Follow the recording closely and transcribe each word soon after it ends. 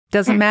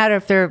Doesn't matter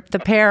if they're the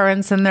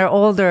parents and they're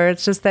older.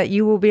 It's just that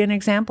you will be an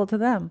example to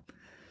them.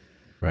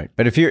 Right.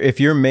 But if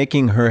you're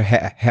making her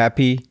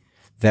happy,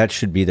 that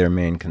should be their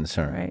main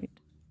concern. Right.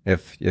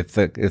 If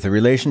the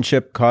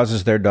relationship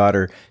causes their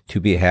daughter to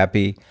be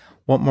happy,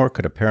 what more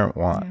could a parent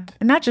want? Yeah.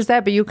 And not just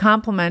that, but you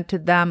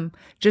complimented them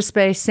just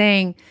by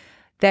saying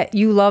that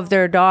you love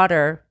their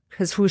daughter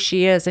because who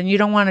she is, and you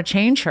don't want to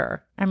change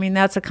her. I mean,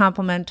 that's a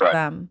compliment to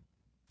them.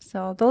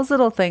 So those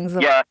little things.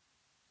 Yeah.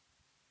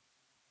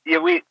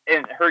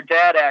 And her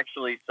dad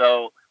actually.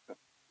 So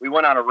we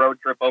went on a road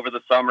trip over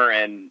the summer,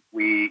 and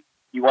he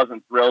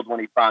wasn't thrilled when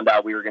he found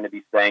out we were going to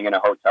be staying in a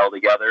hotel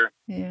together.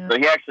 Yeah. So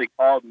he actually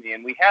called me,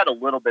 and we had a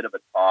little bit of a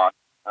talk.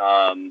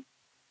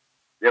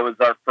 It was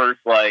our first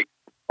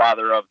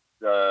father of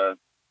the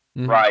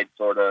bride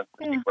sort of,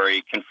 where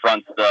he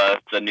confronts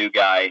the new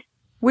guy.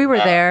 We were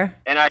there,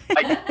 and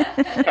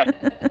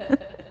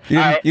you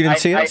didn't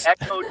see us. I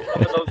echoed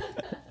some of those.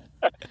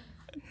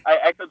 I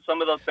echoed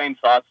some of those same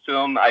thoughts to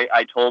him.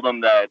 I told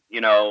him that,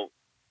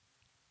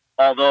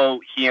 although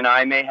he and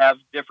I may have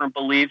different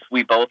beliefs,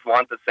 we both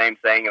want the same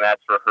thing, and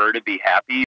that's for her to be happy.